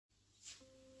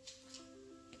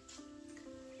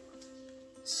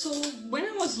So when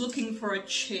I was looking for a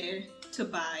chair to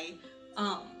buy,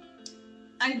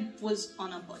 I was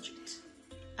on a budget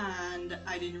and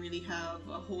I didn't really have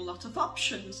a whole lot of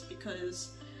options because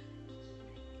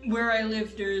where I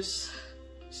live there's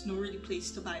no really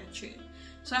place to buy a chair.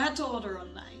 So I had to order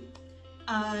online,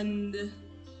 and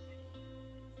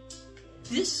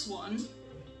these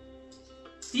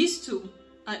two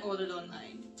I ordered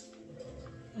online.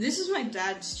 This is my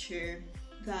dad's chair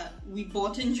that we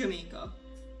bought in Jamaica,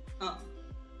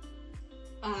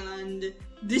 and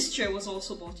this chair was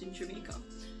also bought in Jamaica.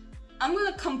 I'm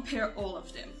gonna compare all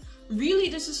of them. Really,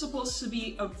 this is supposed to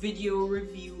be a video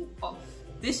review of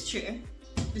this chair.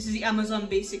 This is the Amazon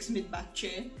Basics mid-back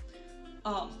chair.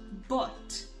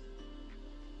 But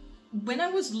when I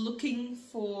was looking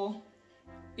for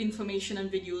information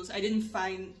and videos, I didn't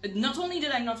find, not only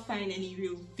did I not find any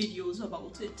real videos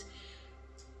about it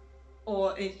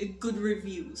or good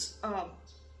reviews,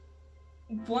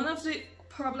 one of the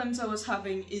problems I was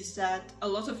having is that a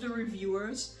lot of the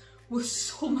reviewers were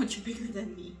so much bigger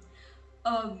than me.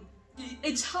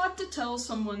 It's hard to tell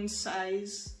someone's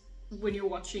size when you're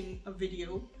watching a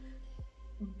video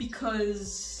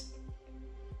because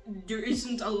there's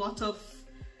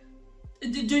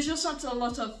just not a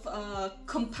lot of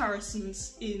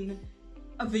comparisons in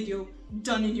a video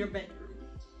done in your bedroom.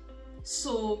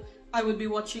 So I would be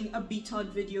watching a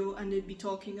BTOD video and they'd be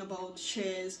talking about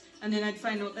chairs, and then I'd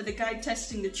find out that the guy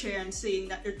testing the chair and saying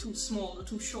that they're too small or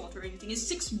too short or anything is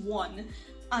 6'1"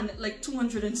 and like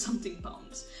 200 and something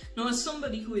pounds. Now as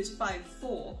somebody who is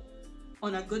 5'4"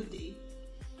 on a good day,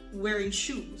 wearing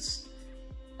shoes,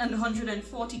 and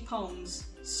 140 pounds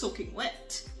soaking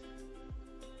wet,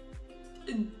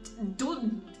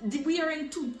 we are in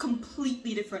two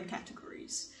completely different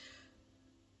categories.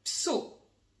 So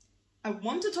I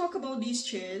want to talk about these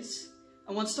chairs,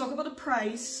 I want to talk about the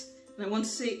price, and I want to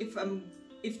say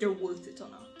if they're worth it or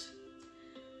not.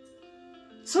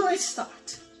 So let's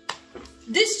start.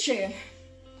 This chair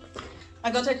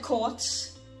I got at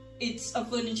Courts. It's a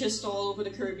furniture store over the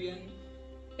Caribbean.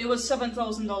 It was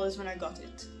 $7,000 when I got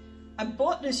it. I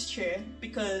bought this chair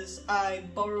because I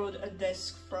borrowed a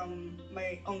desk from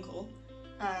my uncle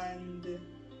and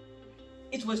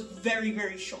it was very,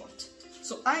 very short.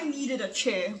 So I needed a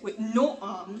chair with no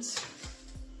arms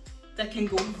that can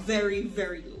go very,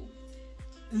 very low.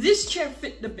 This chair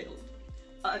fit the bill.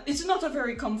 It's not a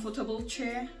very comfortable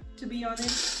chair, to be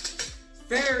honest.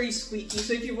 Very squeaky.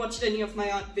 So if you watched any of my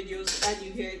aunt videos and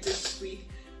you hear this squeak,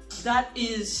 that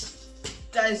is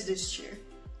this chair.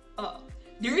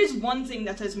 There is one thing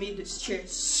that has made this chair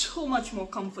so much more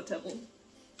comfortable,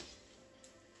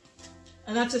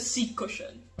 and that's a seat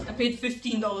cushion. I paid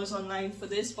 $15 online for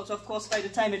this, but of course by the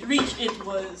time it reached, it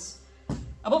was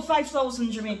about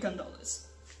 5,000 Jamaican dollars.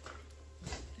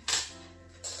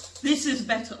 This is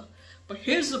better, but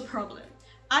here's the problem.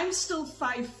 I'm still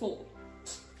 5'4",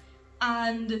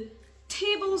 and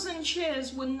tables and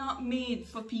chairs were not made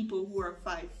for people who are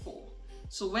 5'4".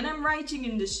 So when I'm writing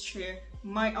in this chair,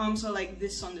 my arms are like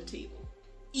this on the table,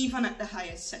 even at the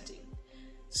highest setting.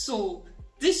 So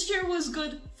this chair was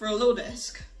good for a low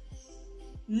desk,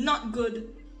 not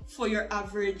good for your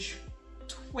average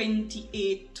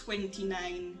 28,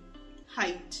 29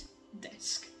 height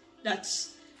desk.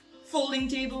 That's folding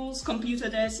tables, computer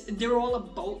desks, they're all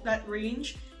about that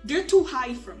range. They're too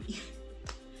high for me.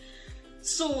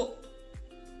 So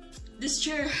this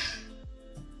chair,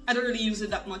 I don't really use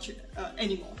it that much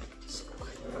anymore. So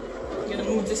I'm gonna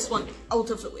move this one out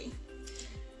of the way.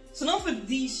 So now for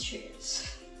these chairs.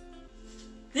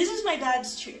 This is my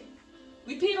dad's chair.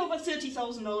 We paid over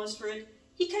 $30,000 for it.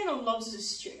 He kind of loves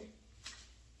this chair.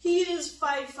 He is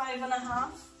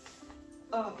 5'5.5",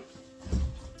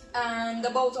 and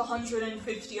about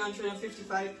 150,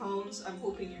 155 pounds. I'm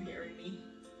hoping you're hearing me.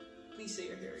 Please say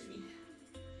you're hearing me.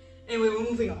 Anyway, we're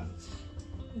moving on.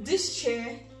 This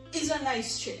chair is a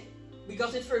nice chair. We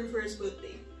got it for him for his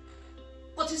birthday.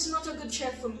 But it's not a good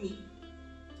chair for me.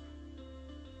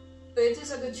 But it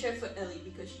is a good chair for Ellie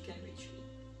because she can reach me.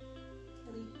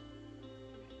 Ellie,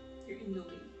 you're in the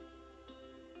way.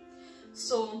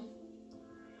 So,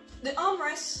 the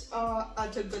armrests are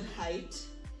at a good height,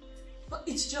 but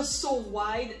it's just so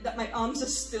wide that my arms are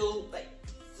still like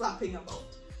flapping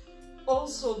about.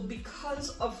 Also,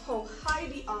 because of how high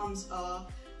the arms are,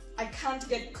 I can't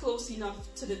get close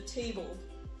enough to the table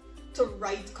to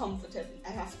write comfortably.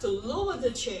 I have to lower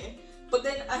the chair, but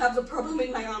then I have the problem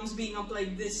with my arms being up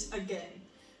like this again.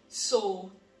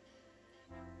 So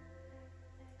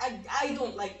I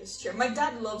don't like this chair. My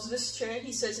dad loves this chair.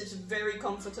 He says it's very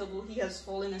comfortable. He has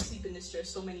fallen asleep in this chair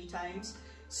so many times.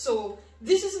 So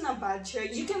this isn't a bad chair.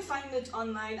 You can find it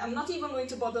online. I'm not even going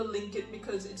to bother link it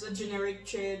because it's a generic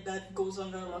chair that goes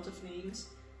under a lot of names.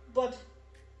 But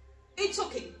it's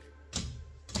okay.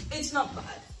 It's not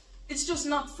bad. It's just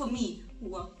not for me.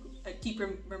 Well, I keep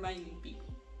reminding people.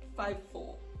 5'4".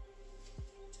 So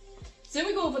then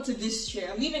we go over to this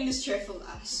chair. I'm leaving this chair for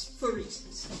last for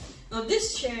reasons. Now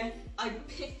this chair I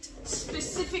picked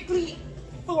specifically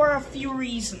for a few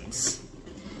reasons.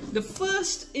 The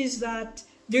first is that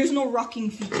there's no rocking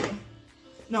feature.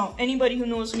 Now, anybody who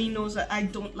knows me knows that I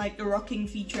don't like the rocking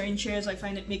feature in chairs. I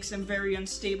find it makes them very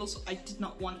unstable, so I did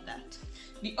not want that.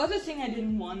 The other thing I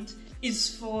didn't want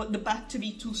is for the back to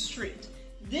be too straight.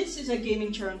 This is a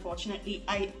gaming chair, unfortunately.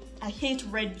 I hate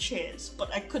red chairs,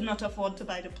 but I could not afford to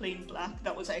buy the plain black.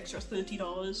 That was an extra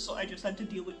 $30, so I just had to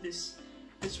deal with this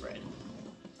red.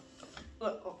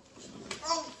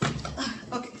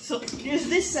 Okay, so there's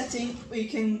this setting where you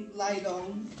can lie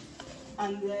down,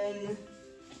 and then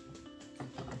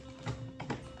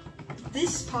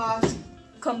this part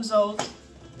comes out,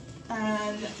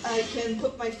 and I can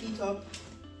put my feet up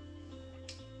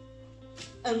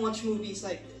and watch movies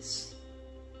like this.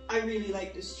 I really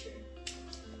like this chair.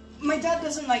 My dad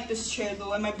doesn't like this chair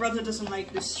though, and my brother doesn't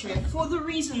like this chair for the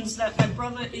reasons that my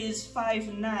brother is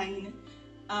 5'9"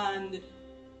 and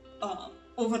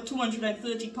over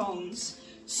 230 pounds.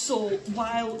 So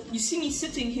while you see me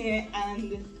sitting here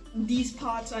and these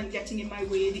parts aren't getting in my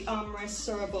way, the armrests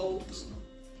are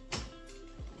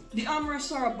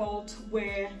about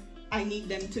where I need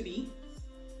them to be,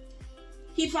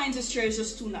 he finds this chair is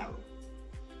just too narrow.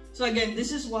 So again,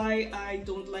 this is why I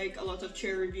don't like a lot of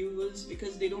chair reviewers,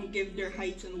 because they don't give their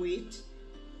height and weight.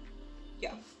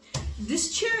 Yeah.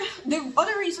 This chair, the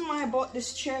other reason why I bought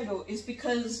this chair though is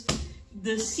because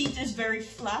the seat is very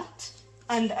flat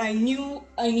and I knew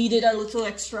I needed a little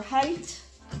extra height,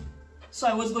 so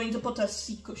I was going to put a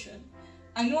seat cushion.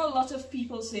 I know a lot of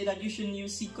people say that you shouldn't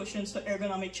use seat cushions for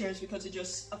ergonomic chairs because it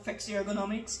just affects the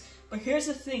ergonomics, but here's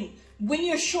the thing, when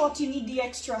you're short you need the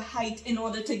extra height in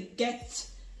order to get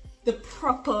the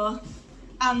proper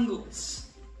angles.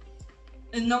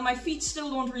 And now my feet still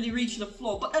don't really reach the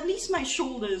floor, but at least my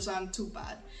shoulders aren't too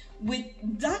bad. With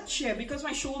that chair, because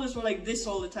my shoulders were like this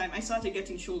all the time, I started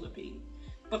getting shoulder pain.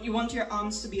 But you want your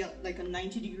arms to be at like a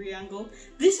 90-degree angle.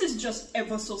 This is just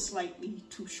ever so slightly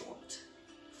too short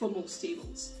for most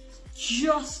tables.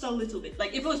 Just a little bit.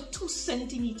 Like if it was 2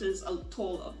 centimeters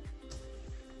taller,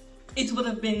 it would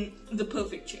have been the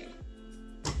perfect chair.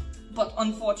 But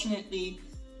unfortunately,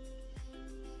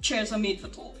 chairs are made for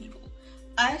tall people.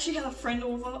 I actually had a friend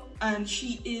over and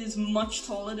she is much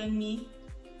taller than me.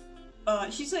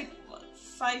 She's like, what,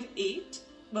 5'8"?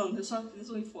 Well, there's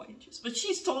only 4 inches, but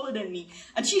she's taller than me.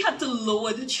 And she had to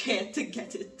lower the chair to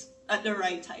get it at the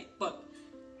right height. But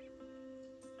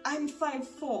I'm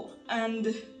 5'4",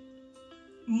 and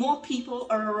more people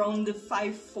are around the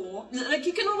 5'4". Like,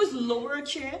 you can always lower a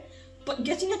chair, but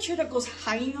getting a chair that goes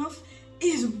high enough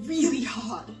is really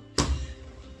hard.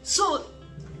 So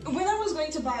when I was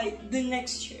going to buy the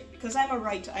next chair, because I'm a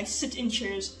writer, I sit in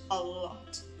chairs a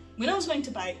lot. When I was going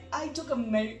to buy it, I took a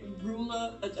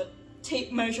ruler, a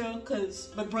tape measure, because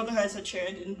my brother has a chair.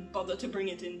 I didn't bother to bring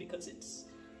it in because it's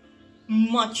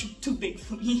much too big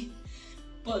for me.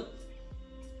 But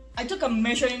I took a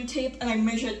measuring tape and I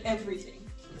measured everything.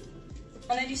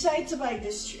 And I decided to buy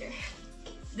this chair.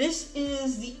 This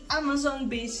is the Amazon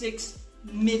Basics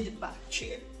mid-back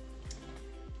chair.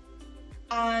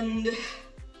 And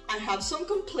I have some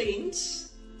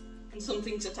complaints and some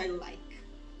things that I like.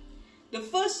 The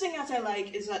first thing that I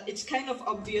like is that it's kind of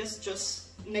obvious just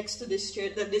next to this chair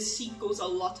that this seat goes a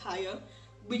lot higher,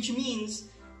 which means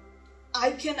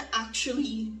I can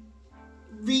actually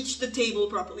reach the table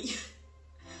properly.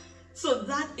 So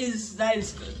that is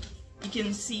good. You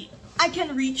can see I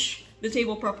can reach the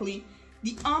table properly.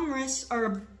 The armrests are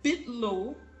a bit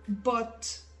low,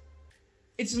 but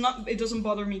it doesn't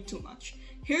bother me too much.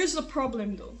 Here's the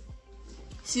problem though.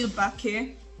 See the back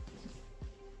here?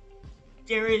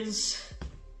 There is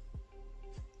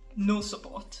no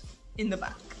support in the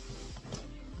back.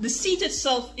 The seat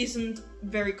itself isn't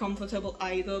very comfortable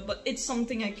either, but it's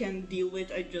something I can deal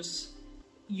with. I just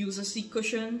use a seat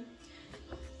cushion.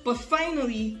 But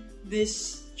finally,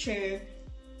 this chair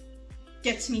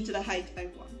gets me to the height I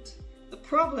want. The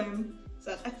problem is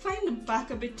that I find the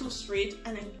back a bit too straight,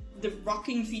 and the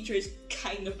rocking feature is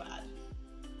kind of bad.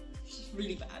 It's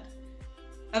really bad.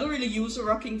 I don't really use a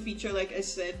rocking feature like I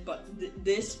said, but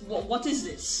what is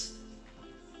this?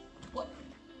 What?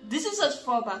 This is as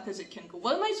far back as it can go.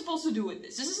 What am I supposed to do with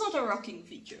this? This is not a rocking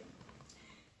feature.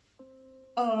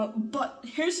 But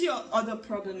here's the other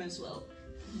problem as well.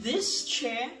 This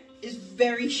chair is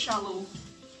very shallow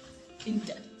in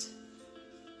depth.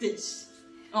 This.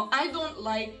 Now, I don't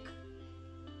like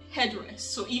headrests,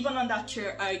 so even on that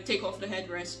chair I take off the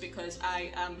headrest because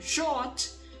I am short,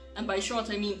 and by short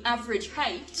I mean average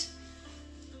height.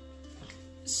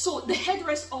 So the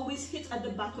headrest always hits at the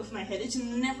back of my head. It's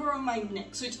never on my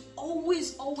neck, so it's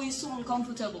always so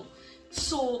uncomfortable.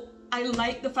 So I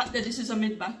like the fact that this is a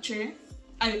mid-back chair.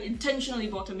 I intentionally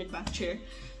bought a mid-back chair,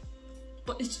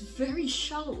 but it's very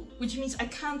shallow, which means I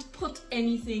can't put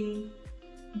anything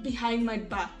behind my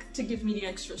back to give me the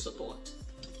extra support.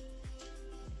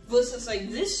 Versus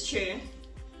like this chair,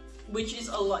 which is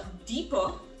a lot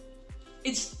deeper.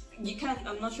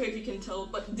 I'm not sure if you can tell,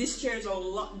 but this chair is a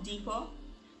lot deeper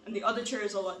and the other chair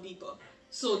is a lot deeper.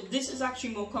 So this is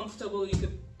actually more comfortable. You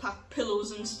could pack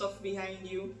pillows and stuff behind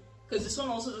you, because this one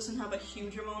also doesn't have a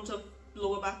huge amount of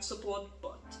lower back support,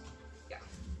 but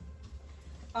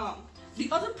yeah. The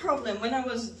other problem, when I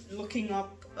was looking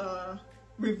up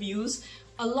reviews,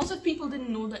 a lot of people didn't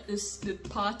know that the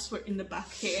parts were in the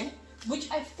back here, which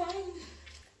I find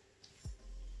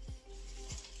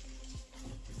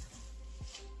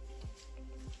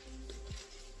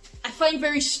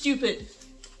very stupid.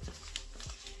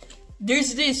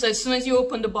 There's this as soon as you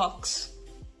open the box.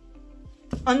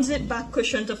 Unzip back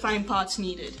cushion to find parts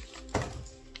needed.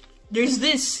 There's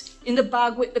this in the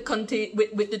bag with the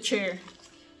with the chair.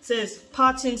 It says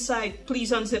parts inside,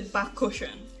 please unzip back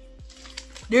cushion.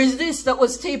 There's this that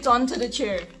was taped onto the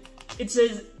chair. It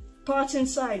says parts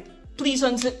inside, please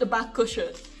unzip the back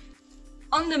cushion.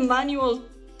 On the manual,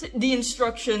 the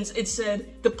instructions, it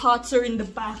said the parts are in the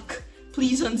back,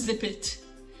 please unzip it.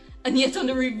 And yet on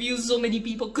the reviews, so many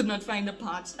people could not find the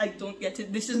parts. I don't get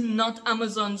it. This is not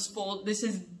Amazon's fault. This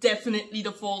is definitely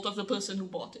the fault of the person who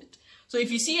bought it. So if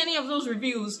you see any of those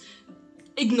reviews,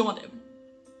 ignore them.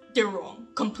 They're wrong,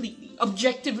 completely.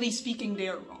 Objectively speaking, they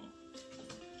are wrong.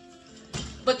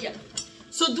 But yeah,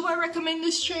 so do I recommend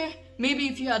this chair? Maybe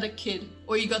if you had a kid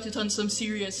or you got it on some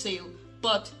serious sale.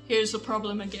 But here's the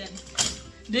problem again.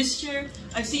 This chair,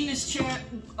 I've seen this chair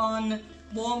on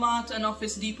Walmart and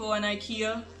Office Depot and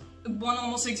IKEA. One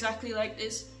almost exactly like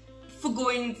this. For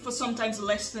going for sometimes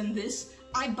less than this,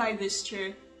 I'd buy this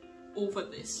chair over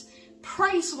this.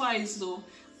 Price wise though,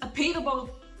 I paid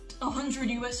about 100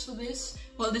 US for this.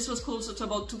 Well, this was closer to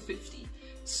about 250.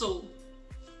 So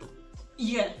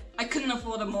yeah, I couldn't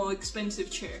afford a more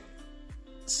expensive chair.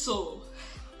 So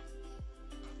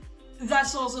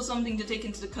that's also something to take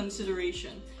into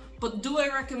consideration. But do I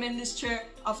recommend this chair?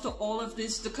 After all of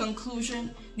this, the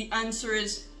conclusion, the answer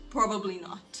is probably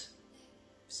not.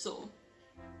 So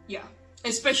yeah,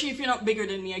 especially if you're not bigger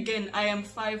than me. Again, I am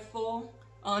 5'4",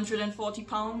 140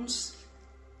 pounds.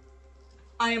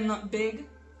 I am not big.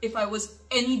 If I was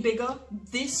any bigger,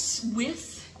 this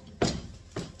width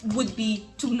would be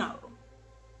too narrow.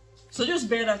 So just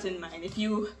bear that in mind. If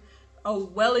you are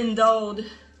well endowed,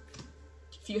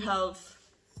 if you have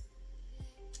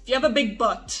a big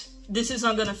butt, this is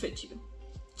not gonna fit you.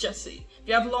 Just say. If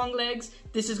you have long legs,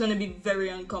 this is gonna be very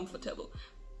uncomfortable.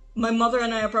 My mother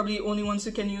and I are probably the only ones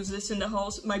who can use this in the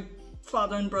house. My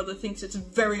father and brother thinks it's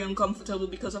very uncomfortable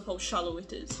because of how shallow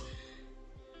it is.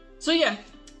 So yeah,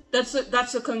 that's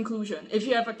a conclusion. If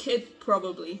you have a kid,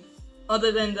 probably.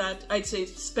 Other than that, I'd say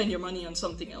spend your money on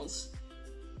something else.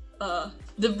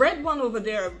 The red one over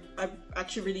there, I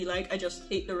actually really like. I just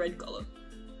hate the red color.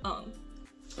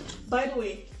 By the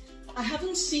way, I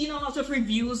haven't seen a lot of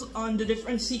reviews on the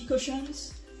different seat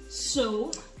cushions,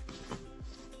 so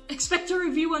expect a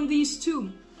review on these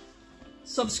too.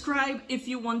 Subscribe if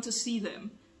you want to see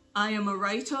them. I am a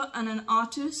writer and an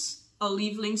artist. I'll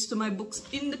leave links to my books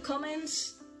in the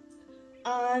comments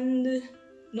and...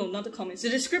 no, not the comments, the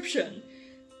description.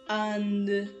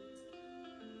 And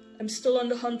I'm still on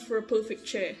the hunt for a perfect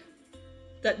chair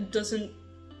that doesn't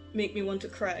make me want to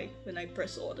cry when I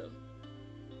press order.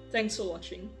 Thanks for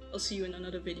watching. I'll see you in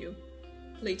another video.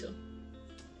 Later.